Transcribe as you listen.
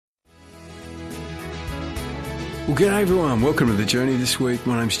Well, g'day everyone. Welcome to The Journey this week.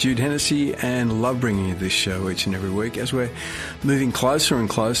 My name's Jude Hennessy and love bringing you this show each and every week as we're moving closer and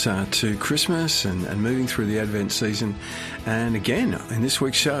closer to Christmas and moving through the Advent season. And again, in this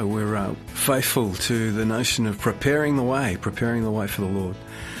week's show, we're faithful to the notion of preparing the way for the Lord.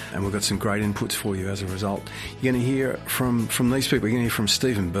 And we've got some great inputs for you as a result. You're going to hear from these people. You're going to hear from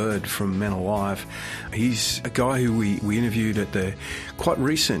Stephen Bird from Men Alive. He's a guy who we interviewed at the quite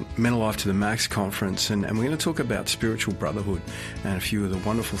recent Men Alive to the Max conference, and we're going to talk about spiritual brotherhood and a few of the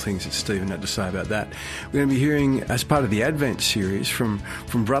wonderful things that Stephen had to say about that. We're going to be hearing, as part of the Advent series, from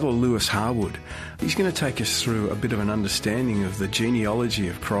Brother Lewis Harwood. He's going to take us through a bit of an understanding of the genealogy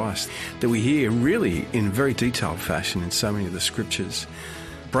of Christ that we hear really in very detailed fashion in so many of the scriptures.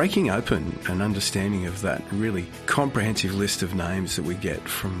 Breaking open an understanding of that really comprehensive list of names that we get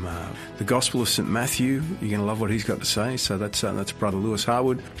from the Gospel of St. Matthew. You're going to love what he's got to say. So that's Brother Lewis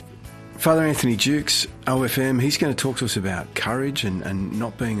Harwood. Father Antony Jukes, OFM, he's going to talk to us about courage and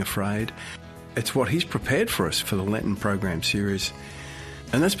not being afraid. It's what he's prepared for us for the Lenten program series.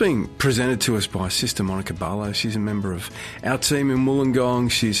 And that's being presented to us by Sister Monica Barlow. She's a member of our team in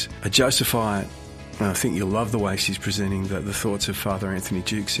Wollongong. She's a Josephite. I think you'll love the way she's presenting the thoughts of Father Antony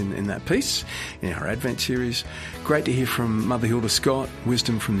Jukes in that piece, in our Advent series. Great to hear from Mother Hilda Scott,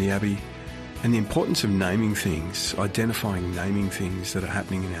 wisdom from the Abbey, and the importance of naming things, naming things that are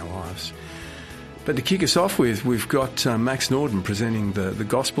happening in our lives. But to kick us off with, we've got Max Norden presenting the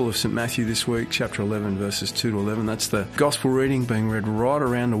Gospel of St. Matthew this week, chapter 11, verses 2 to 11. That's the Gospel reading being read right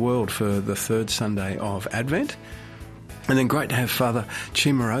around the world for the third Sunday of Advent. And then great to have Father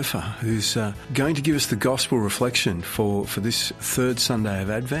Chima Ofor, who's going to give us the gospel reflection for this third Sunday of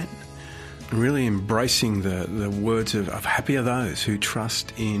Advent, really embracing the words of happy are those who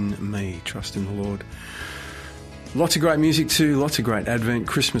trust in me, trust in the Lord. Lots of great music too, lots of great Advent,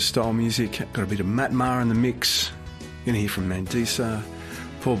 Christmas-style music. Got a bit of Matt Maher in the mix. You're going to hear from Mandisa,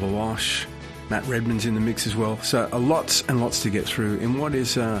 Paul Baloche, Matt Redman's in the mix as well. So lots and lots to get through in what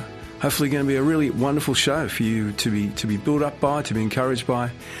is hopefully going to be a really wonderful show for you to be built up by, to be encouraged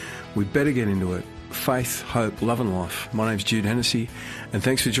by. We better get into it. Faith, hope, love and life. My name's Jude Hennessy, and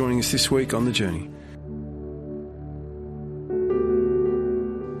thanks for joining us this week on The Journey.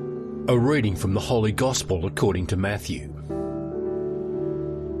 A reading from the Holy Gospel according to Matthew.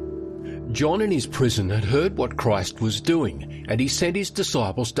 John in his prison had heard what Christ was doing, and he sent his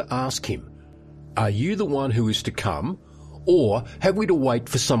disciples to ask him, "Are you the one who is to come, or have we to wait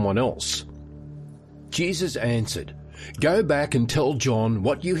for someone else?" Jesus answered, "Go back and tell John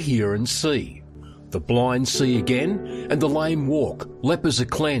what you hear and see. The blind see again, and the lame walk, lepers are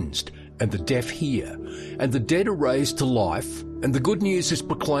cleansed, and the deaf hear, and the dead are raised to life, and the good news is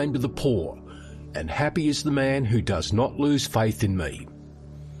proclaimed to the poor, and happy is the man who does not lose faith in me."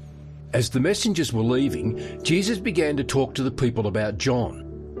 As the messengers were leaving, Jesus began to talk to the people about John.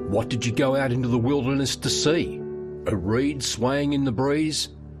 "What did you go out into the wilderness to see? A reed swaying in the breeze?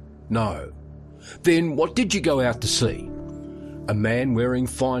 No. Then what did you go out to see? A man wearing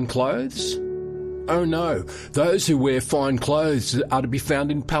fine clothes? Oh no, those who wear fine clothes are to be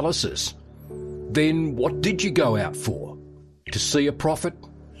found in palaces. Then what did you go out for? To see a prophet?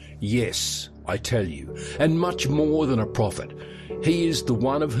 Yes, I tell you, and much more than a prophet. He is the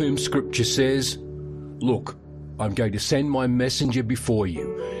one of whom Scripture says, 'Look, I'm going to send my messenger before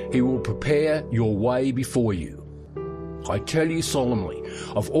you. He will prepare your way before you.' I tell you solemnly,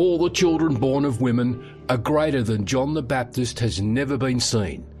 of all the children born of women, a greater than John the Baptist has never been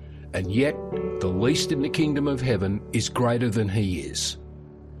seen, and yet the least in the kingdom of heaven is greater than he is."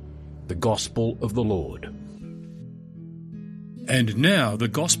 The Gospel of the Lord. And now the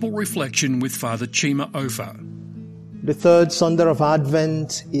Gospel reflection with Father Chima Ofor. The third Sunday of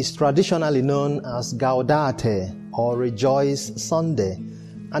Advent is traditionally known as Gaudete, or Rejoice Sunday,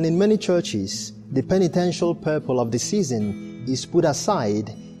 and in many churches, the penitential purple of the season is put aside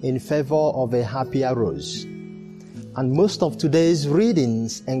in favor of a happier rose. And most of today's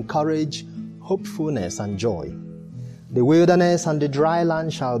readings encourage hopefulness and joy. The wilderness and the dry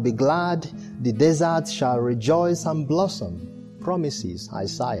land shall be glad, the desert shall rejoice and blossom, promises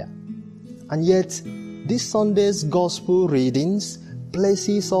Isaiah. And yet, this Sunday's gospel readings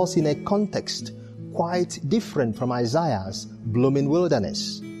places us in a context quite different from Isaiah's blooming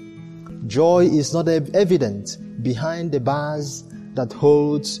wilderness. Joy is not evident behind the bars that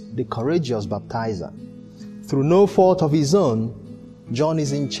holds the courageous baptizer. Through no fault of his own, John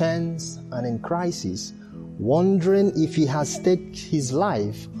is in chains and in crisis, wondering if he has staked his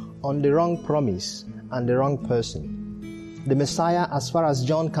life on the wrong promise and the wrong person. The Messiah, as far as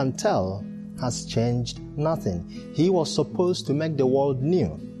John can tell, has changed nothing. He was supposed to make the world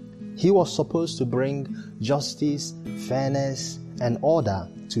new. He was supposed to bring justice, fairness, and order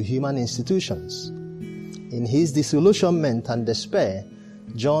to human institutions. In his disillusionment and despair,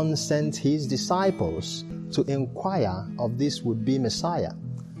 John sent his disciples to inquire of this would-be Messiah.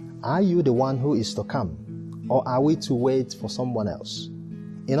 Are you the one who is to come, or are we to wait for someone else?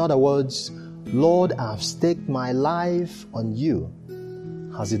 In other words, Lord, I've staked my life on you.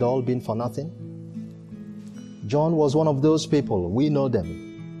 Has it all been for nothing? John was one of those people, we know them,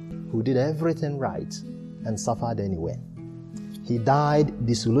 who did everything right and suffered anyway. He died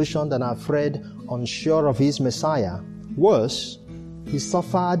disillusioned and afraid, unsure of his Messiah. Worse, he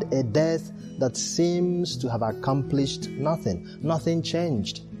suffered a death that seems to have accomplished nothing. Nothing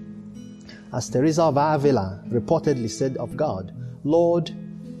changed. As Teresa of Avila reportedly said of God, Lord,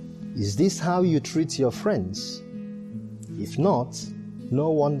 is this how you treat your friends? If not, no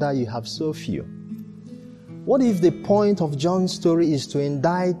wonder you have so few. What if the point of John's story is to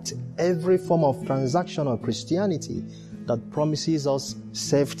indict every form of transactional Christianity that promises us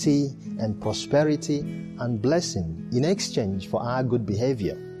safety and prosperity and blessing in exchange for our good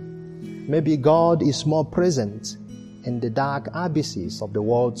behavior? Maybe God is more present in the dark abysses of the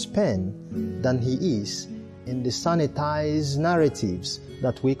world's pen than he is in the sanitized narratives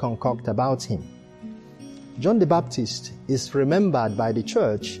that we concoct about him. John the Baptist is remembered by the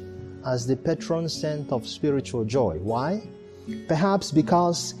church as the patron saint of spiritual joy. Why? Perhaps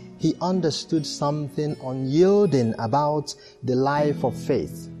because he understood something unyielding about the life of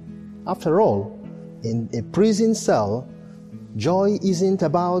faith. After all, in a prison cell, joy isn't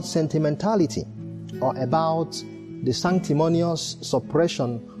about sentimentality or about the sanctimonious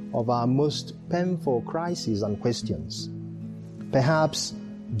suppression of our most painful crises and questions. Perhaps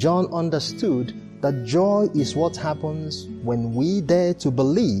John understood that joy is what happens when we dare to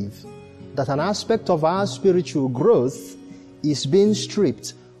believe that an aspect of our spiritual growth is being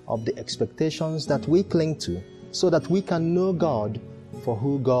stripped of the expectations that we cling to so that we can know God for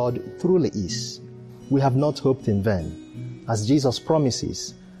who God truly is. We have not hoped in vain. As Jesus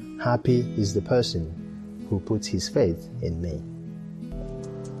promises, happy is the person who puts his faith in me.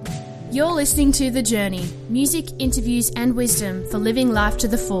 You're listening to The Journey, music, interviews and wisdom for living life to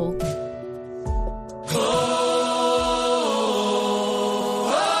the full.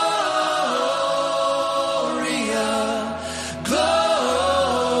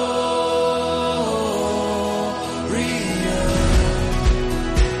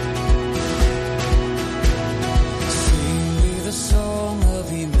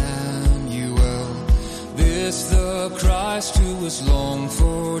 Long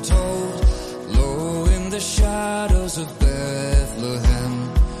foretold, low in the shadows of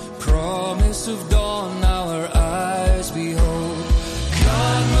Bethlehem, promise of dawn our eyes behold.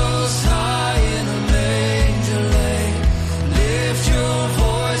 God most high in a manger lay, lift your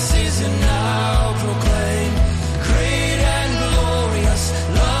voices and now proclaim, great and glorious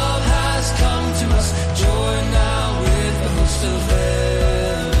love has come to us, join now with the host of heaven.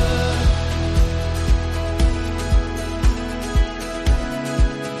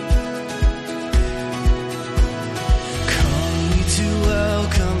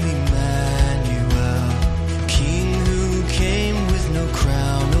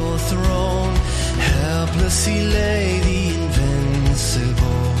 He lay the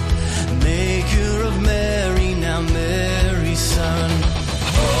invincible, maker of Mary, now Mary's son.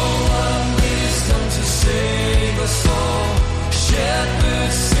 Oh, what wisdom to save us all,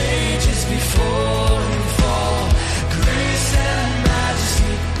 shepherds, sages before him fall, grace and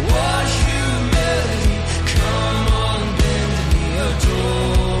majesty, what humility, come on, bend the knee,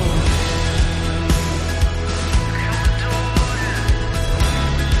 adore.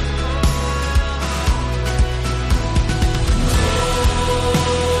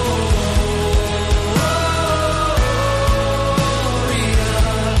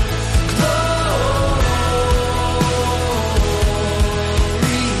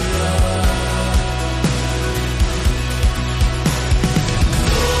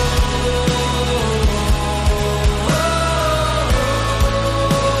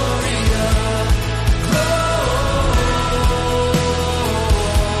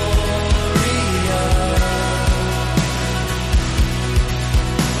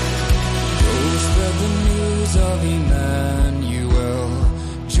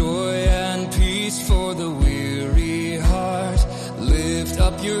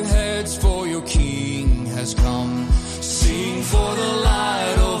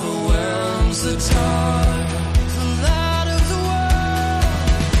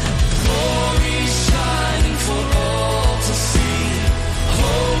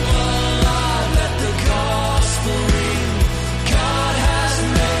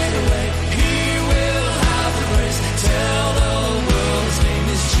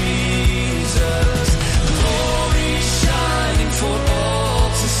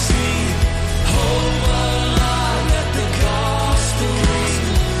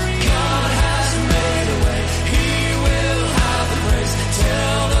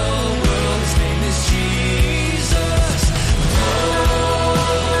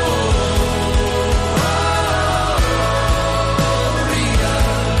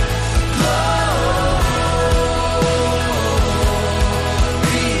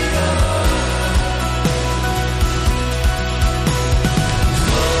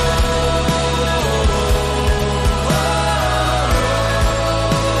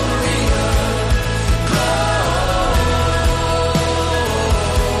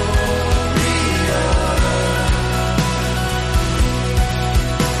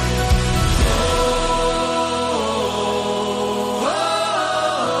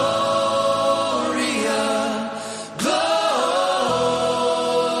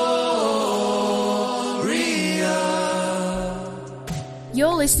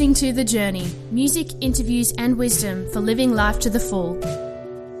 listening to The Journey, music, interviews and wisdom for living life to the full.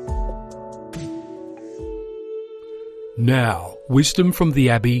 Now, wisdom from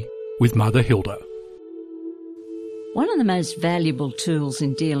the Abbey with Mother Hilda. One of the most valuable tools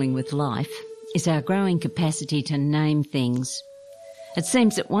in dealing with life is our growing capacity to name things. It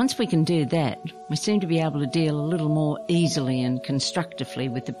seems that once we can do that, we seem to be able to deal a little more easily and constructively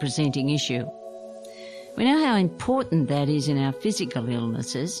with the presenting issue. We know how important that is in our physical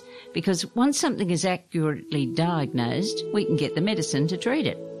illnesses because once something is accurately diagnosed, we can get the medicine to treat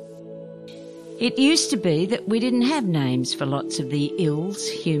it. It used to be that we didn't have names for lots of the ills,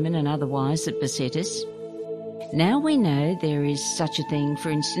 human and otherwise, that beset us. Now we know there is such a thing, for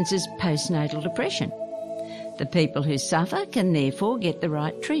instance, as postnatal depression. The people who suffer can therefore get the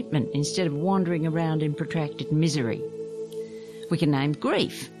right treatment instead of wandering around in protracted misery. We can name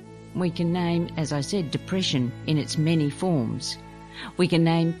grief. We can name, as I said, depression in its many forms. We can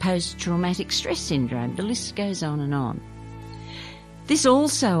name post-traumatic stress syndrome. The list goes on and on. This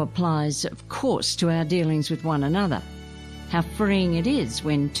also applies, of course, to our dealings with one another. How freeing it is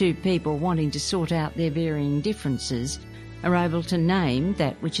when two people wanting to sort out their varying differences are able to name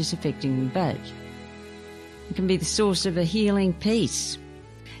that which is affecting them both. It can be the source of a healing peace.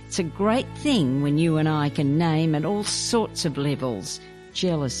 It's a great thing when you and I can name at all sorts of levels: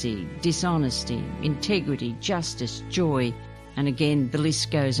 jealousy, dishonesty, integrity, justice, joy, and again the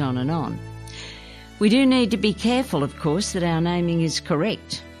list goes on and on. We do need to be careful, of course, that our naming is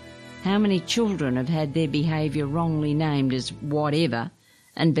correct. How many children have had their behaviour wrongly named as whatever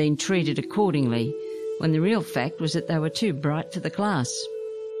and been treated accordingly, when the real fact was that they were too bright for the class?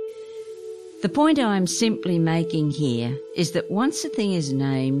 The point I'm simply making here is that once a thing is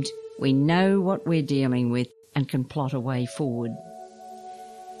named, we know what we're dealing with and can plot a way forward.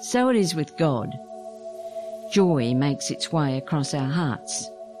 So it is with God. Joy makes its way across our hearts.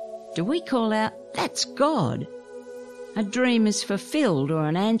 Do we call out, "That's God"? A dream is fulfilled or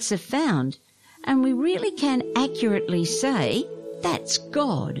an answer found, and we really can accurately say, "That's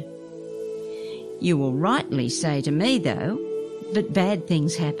God." You will rightly say to me, though, "But bad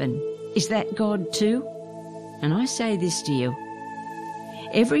things happen. Is that God too?" And I say this to you.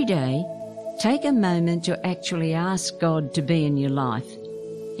 Every day, take a moment to actually ask God to be in your life.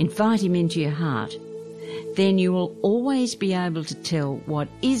 Invite Him into your heart. Then you will always be able to tell what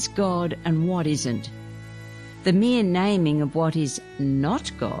is God and what isn't. The mere naming of what is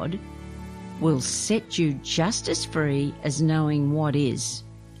not God will set you just as free as knowing what is.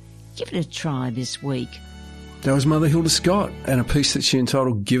 Give it a try this week. That was Mother Hilda Scott and a piece that she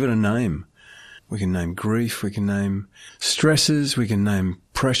entitled Give It a Name. We can name grief, we can name stresses, we can name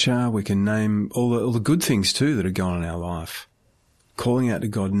pressure, we can name all the good things too that are going on in our life. Calling out to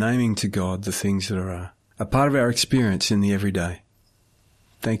God, naming to God the things that are a part of our experience in the everyday.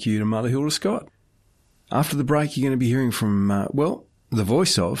 Thank you to Mother Hilda Scott. After the break, you're going to be hearing from, the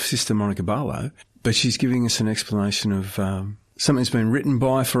voice of Sister Monica Barlow, but she's giving us an explanation of something that's been written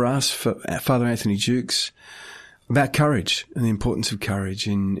by for us, for Father Antony Jukes, about courage and the importance of courage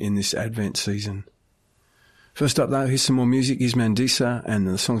in this Advent season. First up, though, here's some more music. Here's Mandisa, and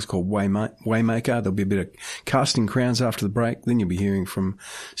the song's called Waymaker. There'll be a bit of casting crowns after the break. Then you'll be hearing from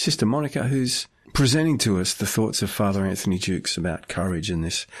Sister Monica, who's presenting to us the thoughts of Father Antony Jukes about courage in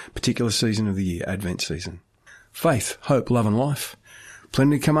this particular season of the year, Advent season. Faith, hope, love and life.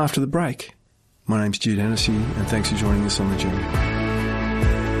 Plenty to come after the break. My name's Jude Hennessy, and thanks for joining us on the journey.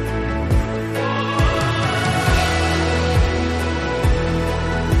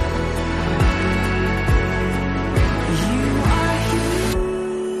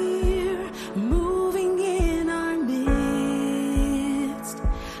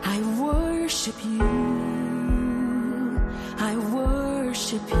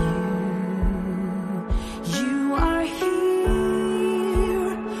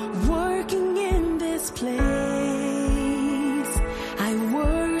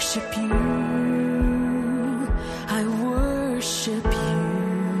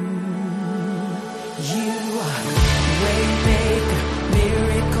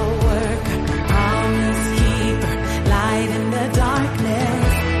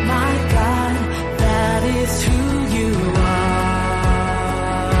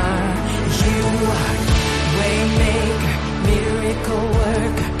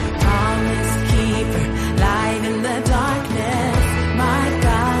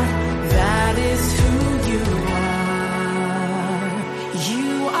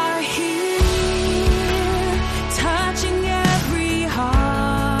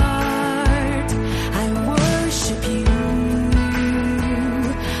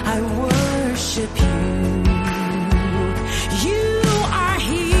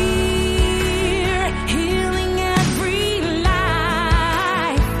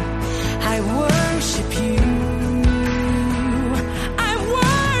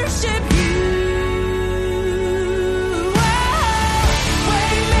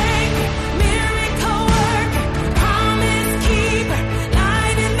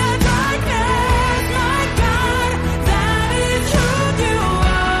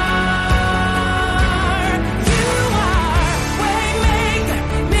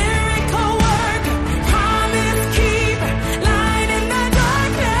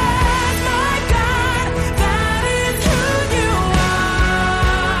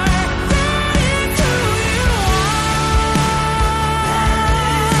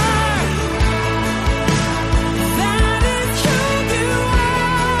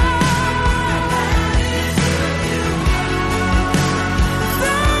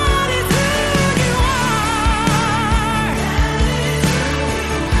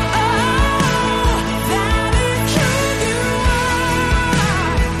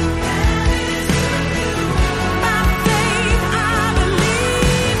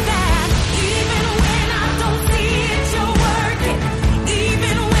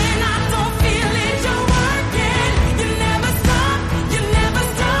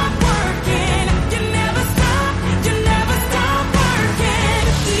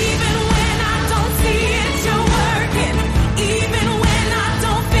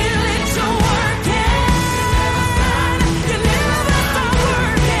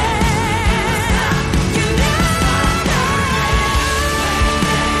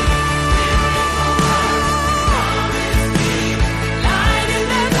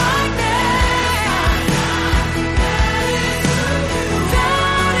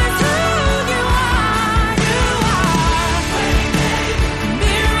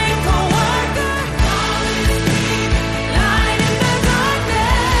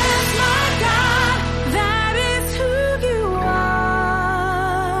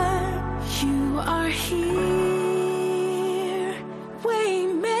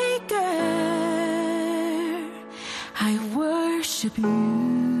 worship you.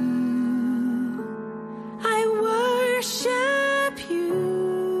 I worship you.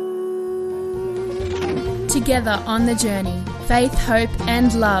 Together on the journey, faith, hope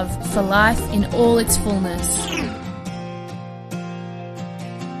and love for life in all its fullness.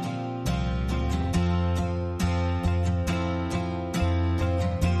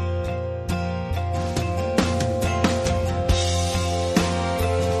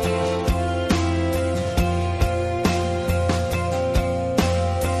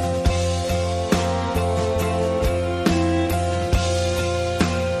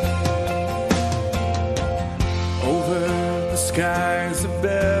 Skies of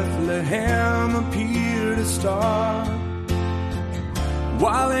Bethlehem appeared a star,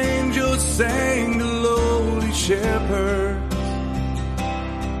 while angels sang to lowly shepherds.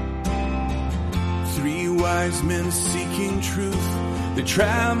 3 wise men seeking truth, they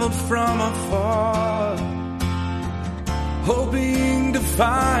traveled from afar, hoping to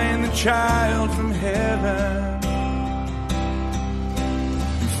find the child from heaven.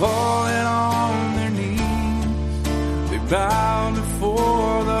 And falling on their knees, bow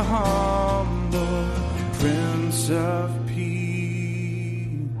before the humble Prince of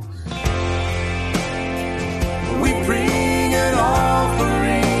Peace. We bring an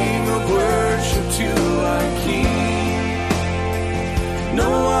offering of worship to our King. No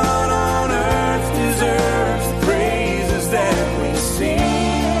one on earth deserves the praises that we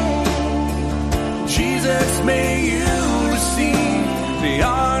sing. Jesus, may you receive the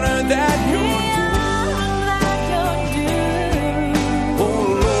honor that you're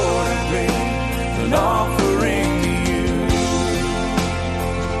an offering to you.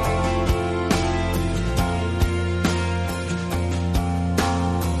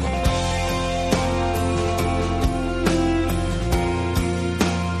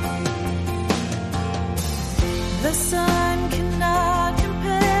 The sun cannot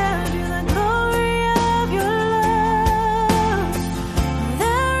compare to the glory of your love.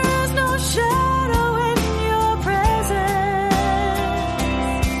 There is no shadow in your presence.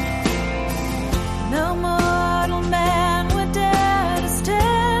 No mortal man would dare to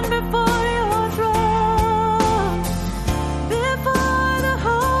stand before your throne, before the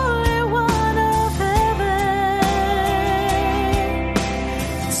Holy One of heaven.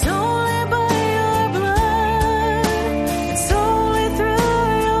 It's only by your blood, it's only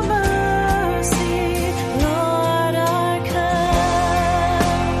through your mercy, Lord, I come.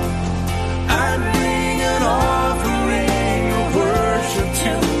 I bring an offering of worship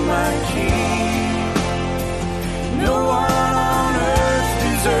to my King. No one on earth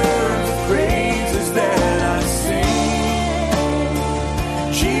deserves the praises that I sing.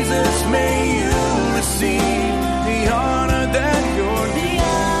 Jesus, may you receive the honor that you're due.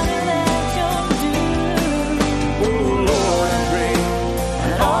 Oh Lord, I bring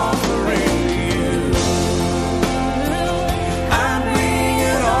an offering to you. I bring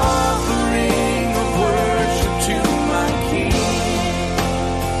an offering of worship to my King.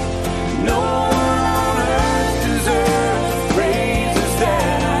 No one on earth deserves the praises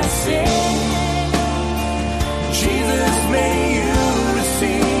that I sing. Jesus, may you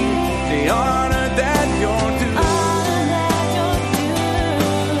receive the honor that you're due.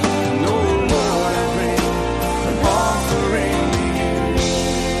 No, Lord, I bring an offering to you.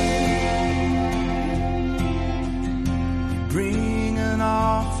 Bring an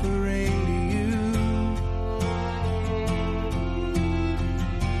offering to you.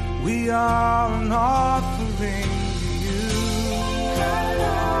 We are an offering to you.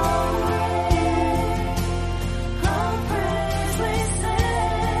 All praise we sing,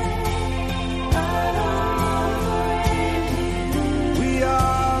 an offering to you. We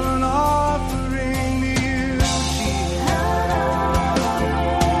are an offering to you, Jesus.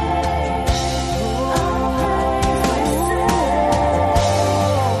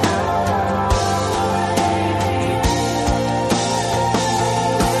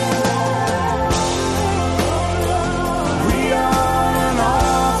 We are an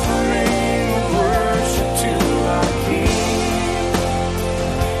offering of worship to our King.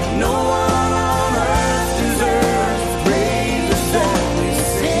 No one on earth deserves the praises that we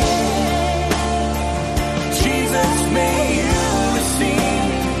sing. Jesus, may you receive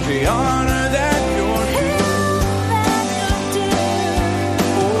the honor that you're due.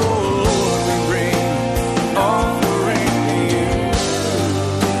 Oh Lord, we bring an offering to you.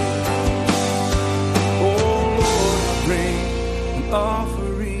 Oh Lord, we bring an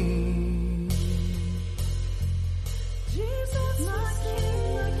offering. Jesus, my King,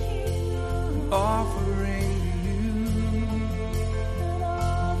 Offering to you.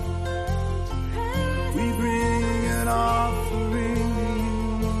 We bring an offering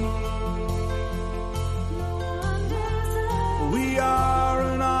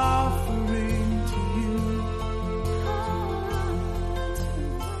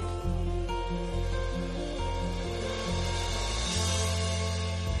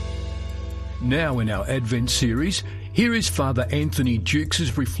Now in our Advent series, here is Father Antony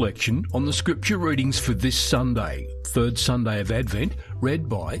Jukes' reflection on the scripture readings for this Sunday, third Sunday of Advent, read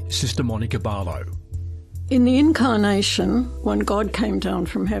by Sister Monica Barlow. In the Incarnation, when God came down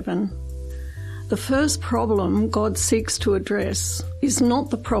from heaven, the first problem God seeks to address is not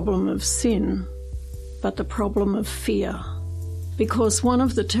the problem of sin, but the problem of fear. Because one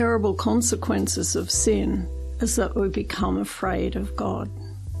of the terrible consequences of sin is that we become afraid of God.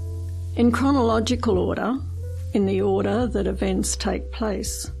 In chronological order, in the order that events take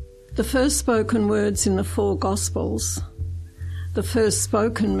place, the first spoken words in the four Gospels, the first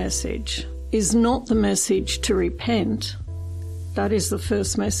spoken message is not the message to repent. That is the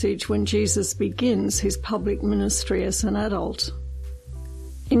first message when Jesus begins his public ministry as an adult.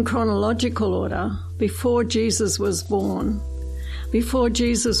 In chronological order, before Jesus was born, before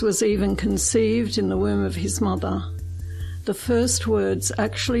Jesus was even conceived in the womb of his mother, the first words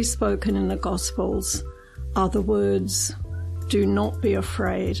actually spoken in the Gospels are the words, "Do not be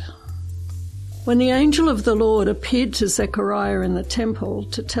afraid." When the angel of the Lord appeared to Zechariah in the temple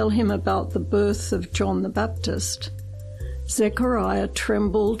to tell him about the birth of John the Baptist, Zechariah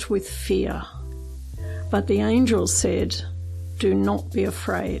trembled with fear. But the angel said, "Do not be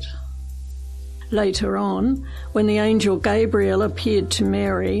afraid." Later on, when the angel Gabriel appeared to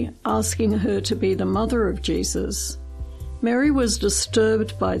Mary, asking her to be the mother of Jesus, Mary was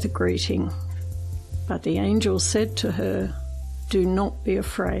disturbed by the greeting. But the angel said to her, "Do not be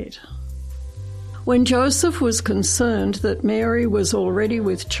afraid." When Joseph was concerned that Mary was already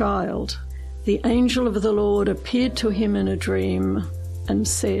with child, the angel of the Lord appeared to him in a dream and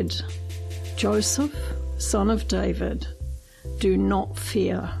said, "Joseph, son of David, do not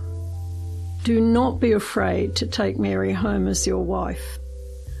fear. Do not be afraid to take Mary home as your wife.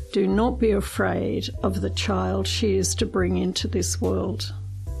 Do not be afraid of the child she is to bring into this world."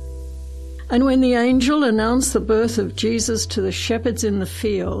 And when the angel announced the birth of Jesus to the shepherds in the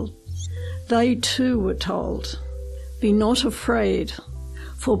field, they too were told, "Be not afraid,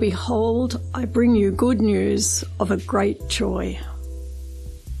 for behold, I bring you good news of a great joy."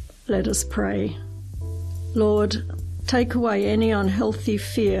 Let us pray. Lord, take away any unhealthy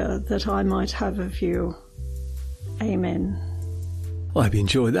fear that I might have of you. Amen. Well, I hope you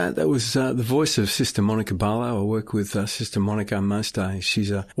enjoyed that. That was the voice of Sister Monica Barlow. I work with Sister Monica most days.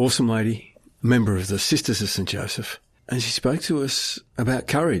 She's an awesome lady, a member of the Sisters of St. Joseph. And she spoke to us about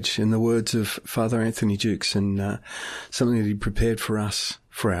courage in the words of Father Antony Jukes, and something that he prepared for us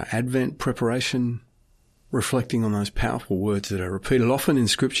for our Advent preparation, reflecting on those powerful words that are repeated often in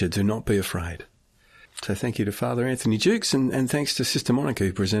Scripture, "Do not be afraid." So thank you to Father Antony Jukes, and thanks to Sister Monica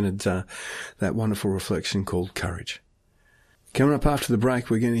who presented that wonderful reflection called Courage. Coming up after the break,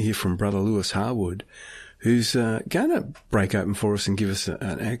 we're going to hear from Brother Lewis Harwood, who's going to break open for us and give us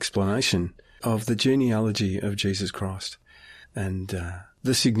an explanation of the genealogy of Jesus Christ and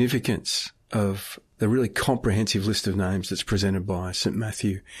the significance of the really comprehensive list of names that's presented by St.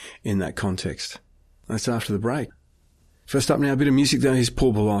 Matthew in that context. That's after the break. First up now, a bit of music though. Here's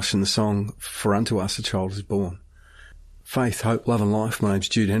Paul Baloche and the song "For Unto Us a Child is Born." Faith, hope, love and life. My name's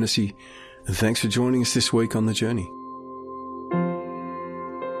Jude Hennessy, and thanks for joining us this week on The Journey.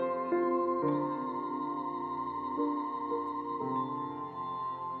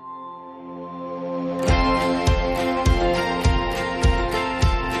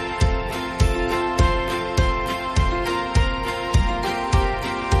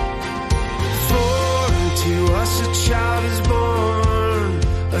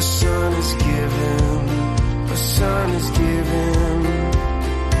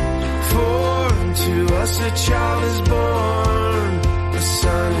 a child is born, a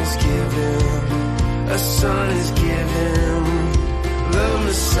son is given.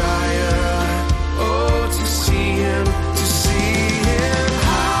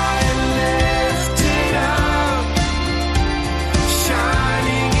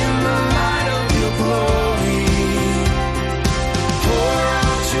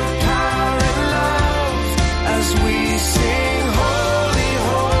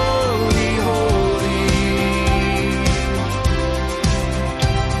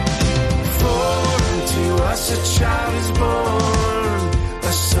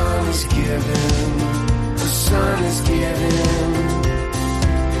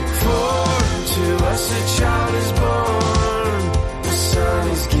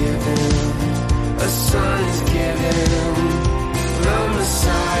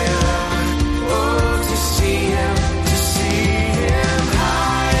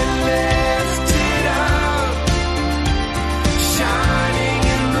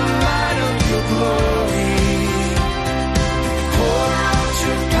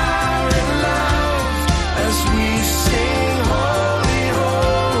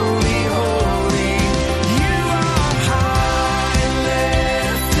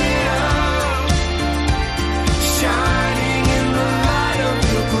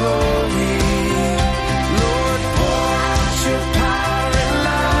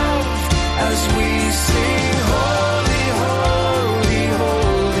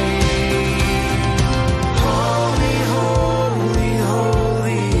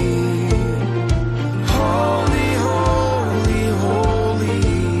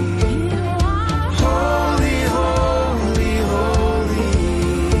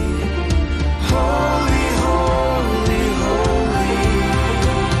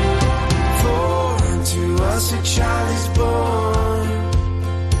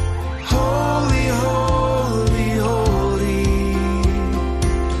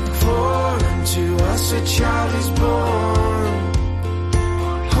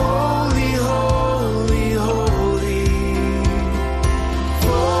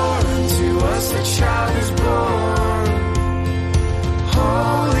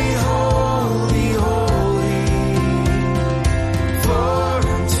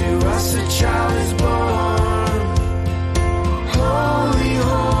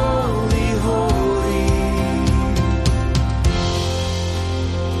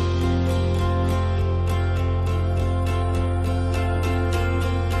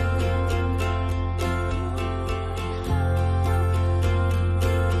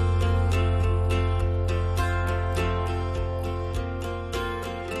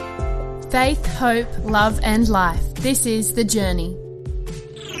 Faith, hope, love and life. This is The Journey.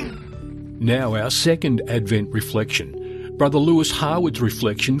 Now our second Advent reflection. Brother Lewis Harwood's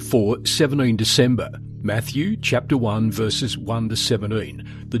reflection for 17 December. Matthew chapter 1 verses 1 to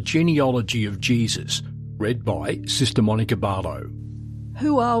 17. The genealogy of Jesus. Read by Sister Monica Barlow.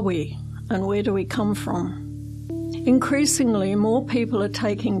 Who are we and where do we come from? Increasingly, more people are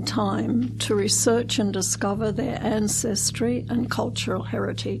taking time to research and discover their ancestry and cultural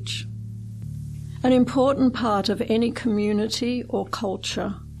heritage. An important part of any community or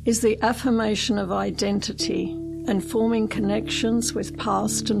culture is the affirmation of identity and forming connections with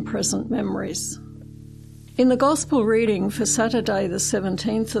past and present memories. In the Gospel reading for Saturday the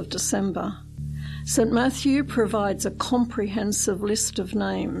 17th of December, St. Matthew provides a comprehensive list of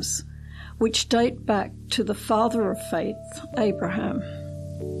names which date back to the father of faith, Abraham.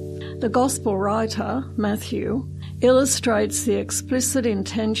 The Gospel writer, Matthew, illustrates the explicit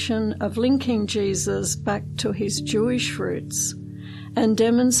intention of linking Jesus back to his Jewish roots and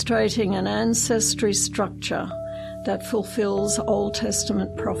demonstrating an ancestry structure that fulfills Old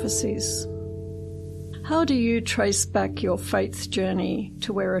Testament prophecies. How do you trace back your faith journey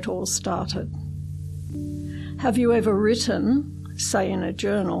to where it all started? Have you ever written, say in a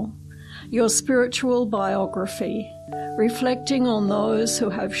journal, your spiritual biography, reflecting on those who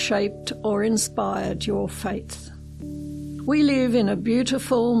have shaped or inspired your faith? We live in a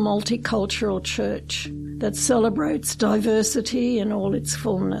beautiful multicultural church that celebrates diversity in all its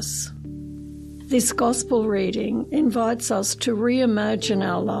fullness. This gospel reading invites us to reimagine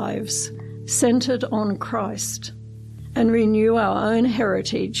our lives centred on Christ and renew our own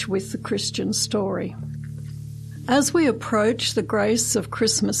heritage with the Christian story. As we approach the grace of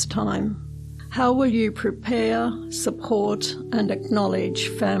Christmas time, how will you prepare, support and acknowledge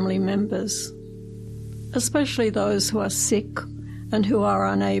family members, especially those who are sick and who are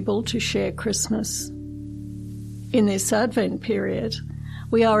unable to share Christmas? In this Advent period,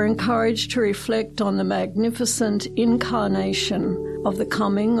 we are encouraged to reflect on the magnificent incarnation of the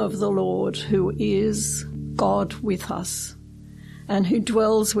coming of the Lord, who is God with us and who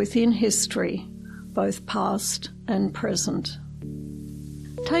dwells within history, both past and present.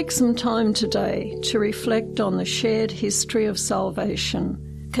 Take some time today to reflect on the shared history of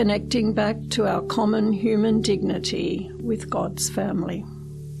salvation, connecting back to our common human dignity with God's family.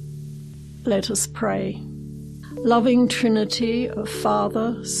 Let us pray. Loving Trinity of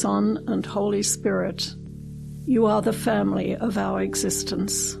Father, Son, and Holy Spirit, you are the family of our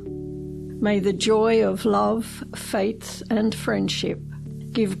existence. May the joy of love, faith, and friendship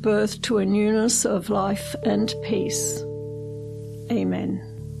give birth to a newness of life and peace. Amen.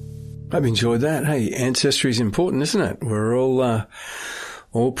 I've enjoyed that. Hey, ancestry is important, isn't it? We're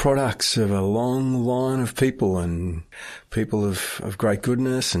all products of a long line of people, and people of great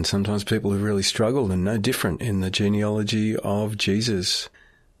goodness, and sometimes people who've really struggled, and no different in the genealogy of Jesus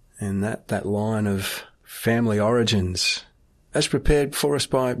and that line of family origins, as prepared for us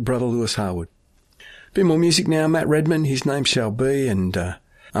by Brother Lewis Harwood. A bit more music now. Matt Redman, His Name Shall Be, and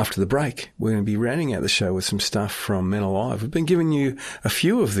after the break, we're going to be rounding out the show with some stuff from Men Alive. We've been giving you a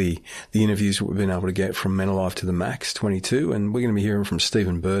few of the interviews that we've been able to get from Men Alive to the Max 22, and we're going to be hearing from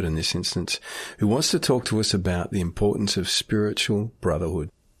Stephen Bird in this instance, who wants to talk to us about the importance of spiritual brotherhood.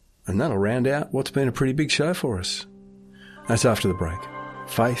 And that'll round out what's been a pretty big show for us. That's after the break.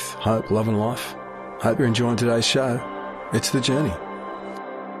 Faith, hope, love and life. Hope you're enjoying today's show. It's The Journey.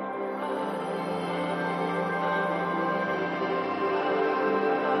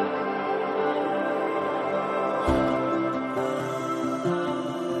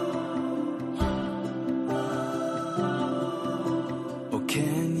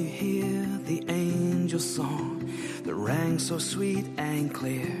 So sweet and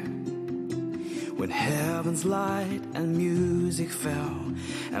clear, when heaven's light and music fell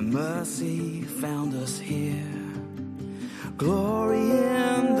and mercy found us here. Glory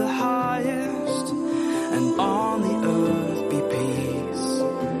in the highest, and on the earth be peace.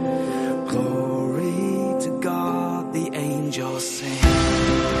 Glory to God, the angels sing.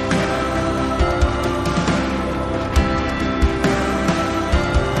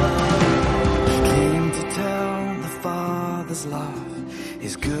 His love,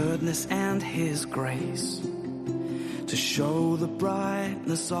 His goodness and His grace, to show the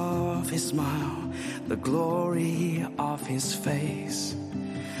brightness of His smile, the glory of His face.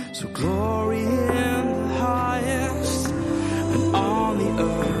 So glory in the highest, and on the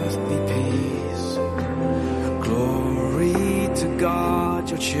earth be peace. Glory to God,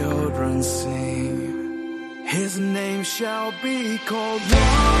 your children sing. His name shall be called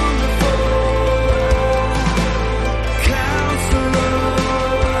Wonderful, Counselor,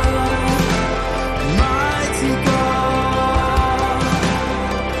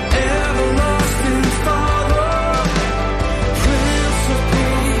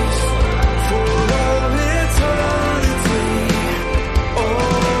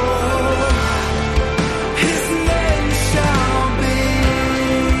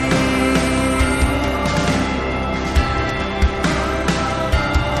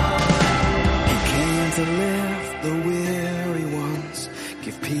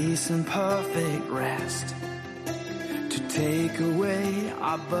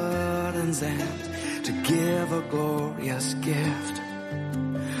 our burdens and to give a glorious gift.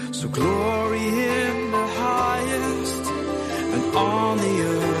 So glory in the highest, and on the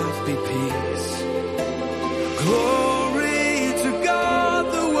earth be peace. Glory to God,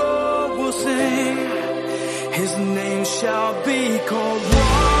 the world will sing. His name shall be called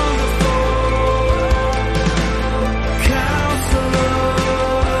Wonderful Counselor,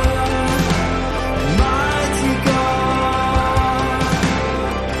 Mighty God,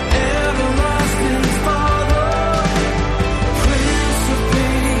 Everlasting Father, Prince of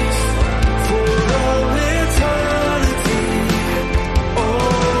Peace, for all eternity.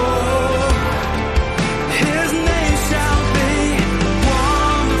 Oh, His name shall be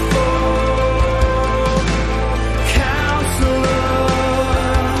Wonderful Counselor,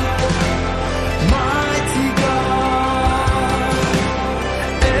 Mighty God,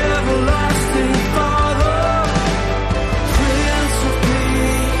 Everlasting Father, Prince of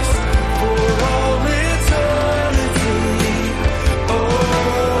Peace, for all eternity. Oh,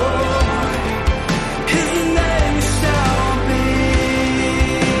 His name shall be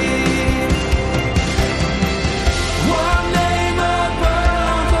one name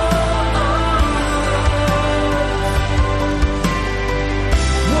above all others,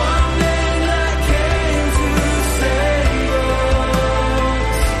 one name that came to save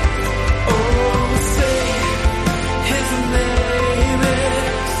us. Oh, say His name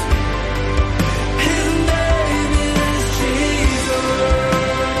is Jesus.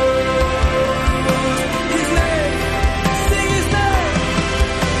 His name, sing His name.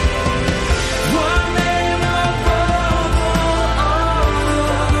 One name above all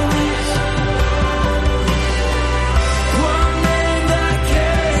others, one name that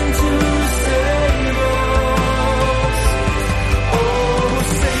came to save us. Oh,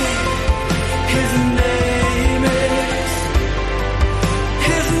 say His name is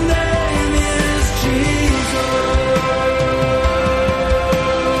Jesus.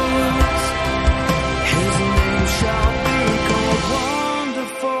 His name shall be called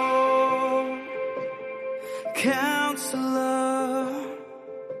Wonderful Counselor,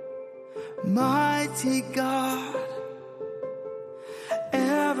 Mighty God,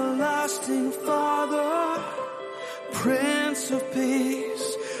 Everlasting Father, Prince of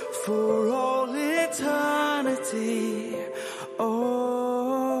Peace, for all eternity.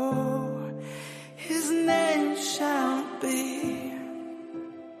 Oh, His name shall be.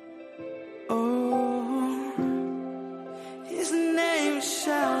 Oh, His name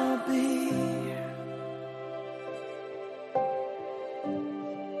shall be.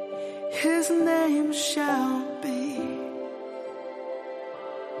 His name shall be.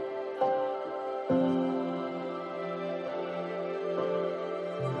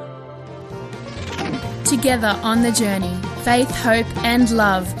 Together on the journey, faith, hope and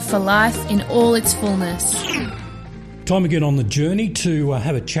love for life in all its fullness. Time again on the journey to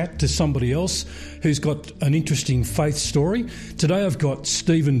have a chat to somebody else who's got an interesting faith story. Today I've got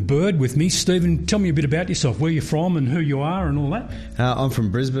Stephen Bird with me. Stephen, tell me a bit about yourself, where you're from and who you are and all that. I'm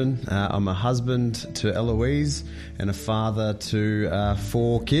from Brisbane. I'm a husband to Eloise and a father to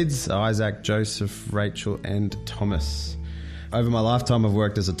 4 kids, Isaac, Joseph, Rachel and Thomas. Over my lifetime, I've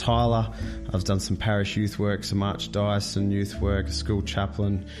worked as a tiler. I've done some parish youth work, some archdiocese youth work, a school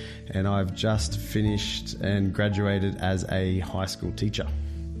chaplain, and I've just finished and graduated as a high school teacher.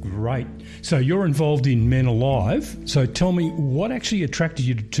 Great. So you're involved in Men Alive. So tell me, what actually attracted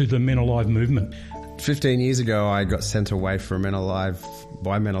you to the Men Alive movement? 15 years ago, I got sent away for Men Alive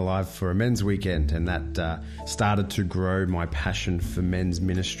for a men's weekend, and that started to grow my passion for men's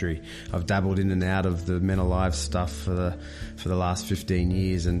ministry. I've dabbled in and out of the Men Alive stuff for the last 15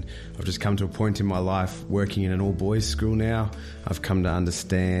 years, and I've just come to a point in my life working in an all-boys school now. I've come to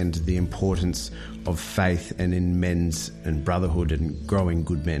understand the importance of faith and in men's and brotherhood and growing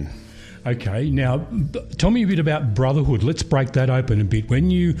good men. Okay, now tell me a bit about brotherhood. Let's break that open a bit. When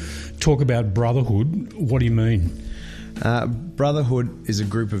you talk about brotherhood, what do you mean? Brotherhood is a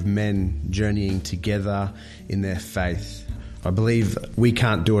group of men journeying together in their faith. I believe we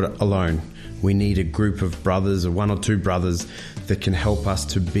can't do it alone. We need a group of brothers, or 1 or 2 brothers, that can help us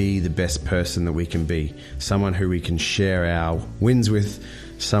to be the best person that we can be. Someone who we can share our wins with,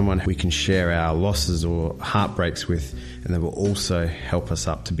 someone we can share our losses or heartbreaks with, and that will also help us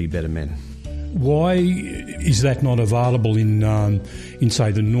up to be better men. Why is that not available in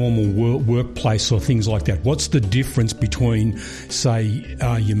say, the normal workplace or things like that? What's the difference between, say,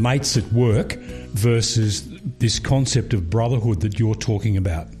 your mates at work versus this concept of brotherhood that you're talking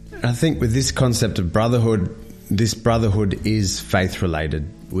about? I think with this concept of brotherhood, this brotherhood is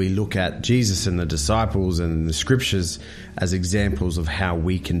faith-related. we look at Jesus and the disciples and the scriptures as examples of how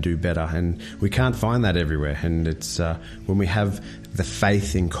we can do better, and we can't find that everywhere. And it's when we have the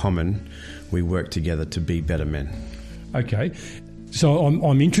faith in common, we work together to be better men. Okay. So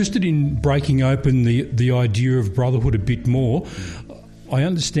I'm interested in breaking open the idea of brotherhood a bit more. I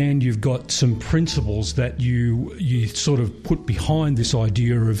understand you've got some principles that you sort of put behind this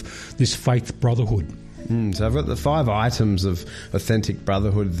idea of this faith brotherhood. So I've got the 5 items of authentic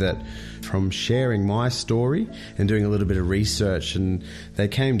brotherhood that, from sharing my story and doing a little bit of research, and they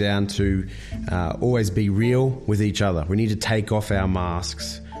came down to always be real with each other. We need to take off our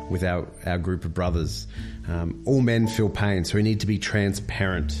masks with our group of brothers. All men feel pain, so we need to be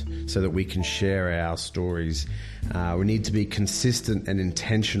transparent so that we can share our stories. We need to be consistent and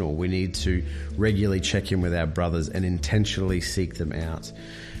intentional. We need to regularly check in with our brothers and intentionally seek them out.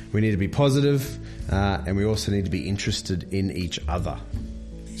 We need to be positive, and we also need to be interested in each other.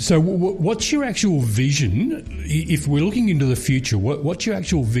 So what's your actual vision, if we're looking into the future, what's your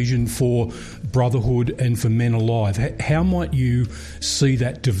actual vision for brotherhood and for Men Alive? How might you see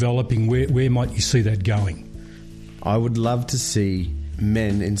that developing? Where might you see that going? I would love to see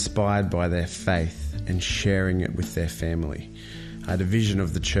men inspired by their faith and sharing it with their family. I had a vision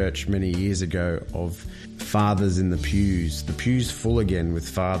of the church many years ago of fathers in the pews full again with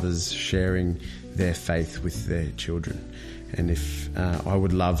fathers sharing their faith with their children. And if I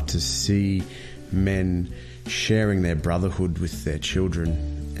would love to see men sharing their brotherhood with their children,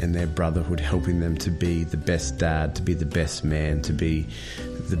 and their brotherhood helping them to be the best dad, to be the best man, to be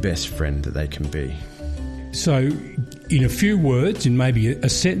the best friend that they can be. So, in a few words, in maybe a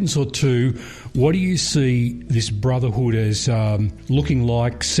sentence or two, what do you see this brotherhood as looking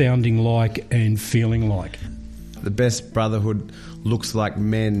like, sounding like, and feeling like? The best brotherhood looks like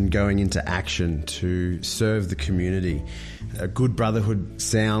men going into action to serve the community. A good brotherhood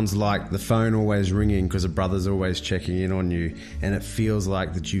sounds like the phone always ringing because a brother's always checking in on you, and it feels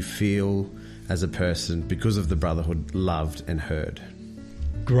like that you feel as a person, because of the brotherhood, loved and heard.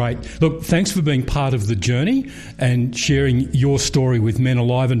 Great. Look, thanks for being part of the journey and sharing your story with Men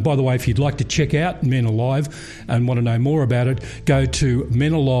Alive. And by the way, if you'd like to check out Men Alive and want to know more about it, go to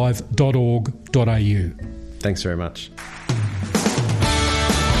menalive.org.au. Thanks very much.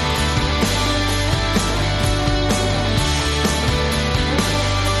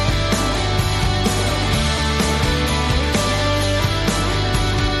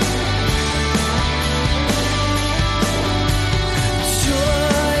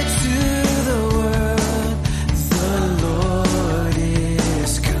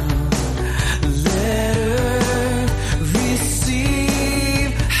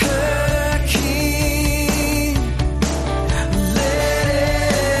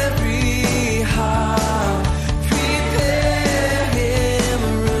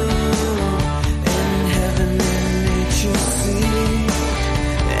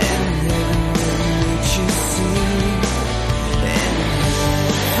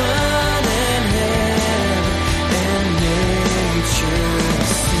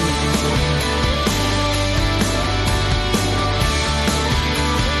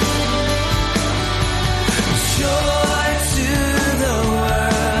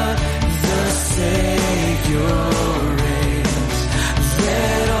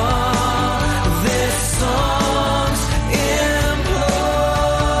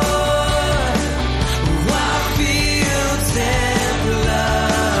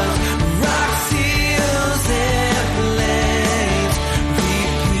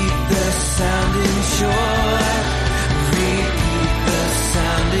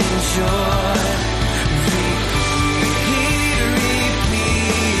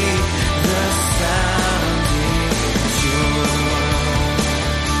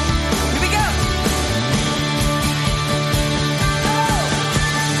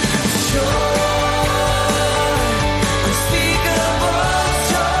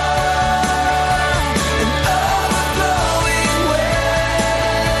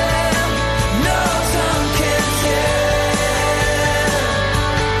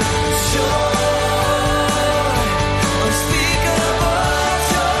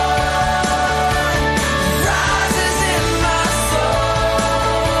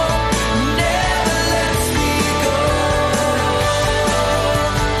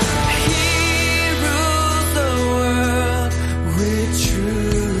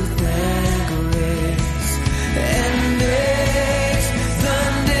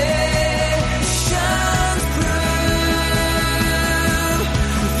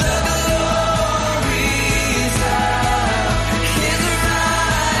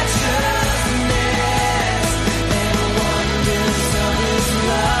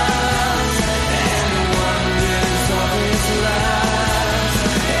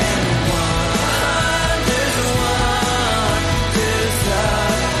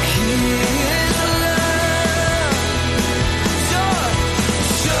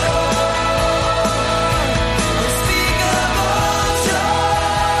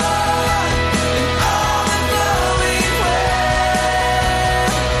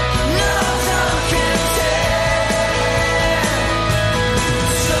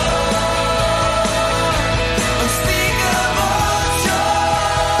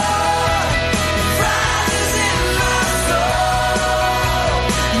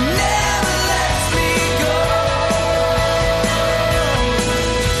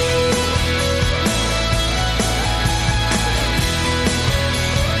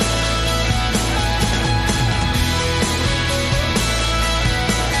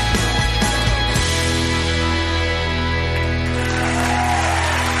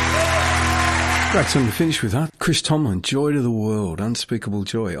 Great song to finish with, huh? Chris Tomlin, Joy to the World, Unspeakable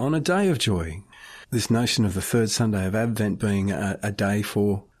Joy, on a day of joy. This notion of the third Sunday of Advent being a day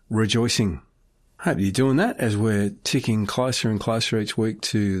for rejoicing. Hope you're doing that as we're ticking closer and closer each week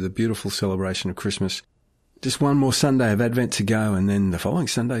to the beautiful celebration of Christmas. Just one more Sunday of Advent to go, and then the following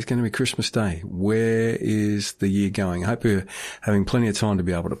Sunday is going to be Christmas Day. Where is the year going? I hope you're having plenty of time to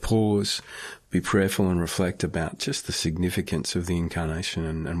be able to pause, be prayerful and reflect about just the significance of the incarnation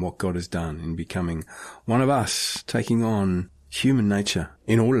and what God has done in becoming one of us, taking on human nature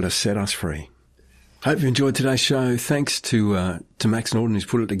in order to set us free. Hope you enjoyed today's show. Thanks to Max Norton, who's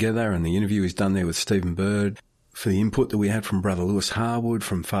put it together, and the interview he's done there with Stephen Bird, for the input that we had from Brother Lewis Harwood,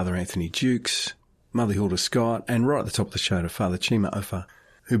 from Father Antony Jukes, Mother Hilda Scott, and right at the top of the show to Father Chima Ofor,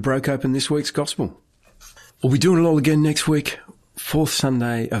 who broke open this week's Gospel. We'll be doing it all again next week, fourth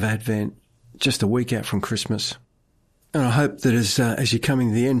Sunday of Advent, just a week out from Christmas. And I hope that as you're coming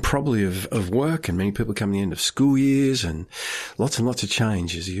to the end probably of work, and many people come to the end of school years, and lots of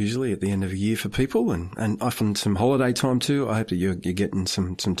changes usually at the end of a year for people, and often some holiday time too. I hope that you're getting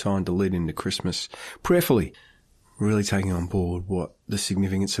some time to lead into Christmas prayerfully, really taking on board what the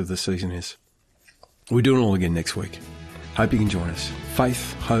significance of the season is. We're doing it all again next week. Hope you can join us.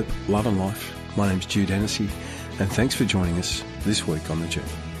 Faith, hope, love and life. My name's Jude Hennessy, and thanks for joining us this week on The Journey.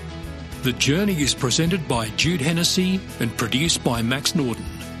 The Journey is presented by Jude Hennessy and produced by Max Norton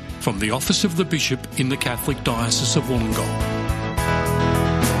from the Office of the Bishop in the Catholic Diocese of Wollongong.